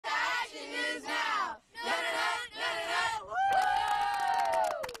news now.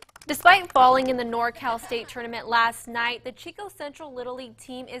 Despite falling in the NorCal State Tournament last night, the Chico Central Little League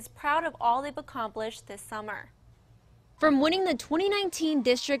team is proud of all they've accomplished this summer. From winning the 2019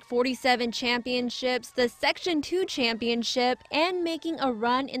 District 47 championships, the Section 2 championship, and making a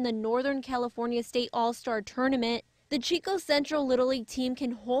run in the Northern California State All-Star Tournament, the Chico Central Little League team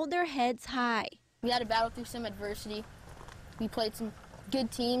can hold their heads high. We had to battle through some adversity. We played some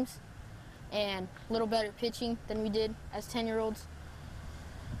good teams and a little better pitching than we did as 10-year-olds.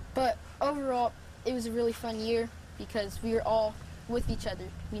 But overall, it was a really fun year because we were all with each other.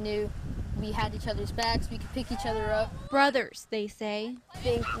 We knew we had each other's backs, we could pick each other up. Brothers, they say. I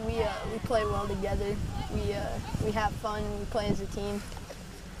think we play well together. We have fun, we play as a team,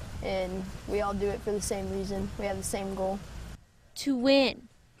 and we all do it for the same reason. We have the same goal. To win.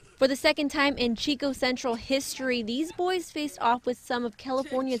 For the second time in Chico Central history, these boys faced off with some of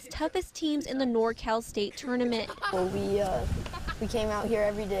California's toughest teams in the NorCal State Tournament. Well, we came out here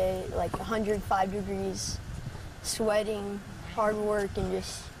every day, like 105 degrees, sweating, hard work, and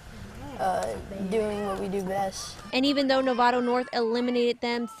just doing what we do best. And even though Novato North eliminated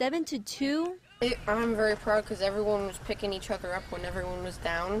them 7-2, I'm very proud because everyone was picking each other up when everyone was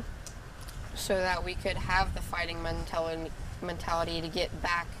down, so that we could have the fighting mentality to get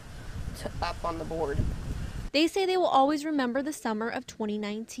back up on the board. They say they will always remember the summer of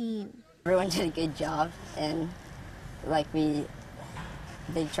 2019. Everyone did a good job, and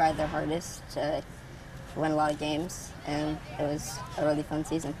they tried their hardest to win a lot of games, and it was a really fun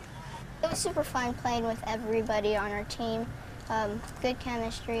season. It was super fun playing with everybody on our team. Good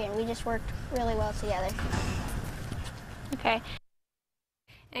chemistry, and we just worked really well together. Okay.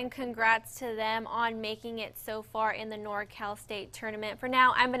 And congrats to them on making it so far in the NorCal State Tournament. For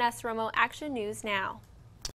now, I'm Vanessa Romo, Action News Now.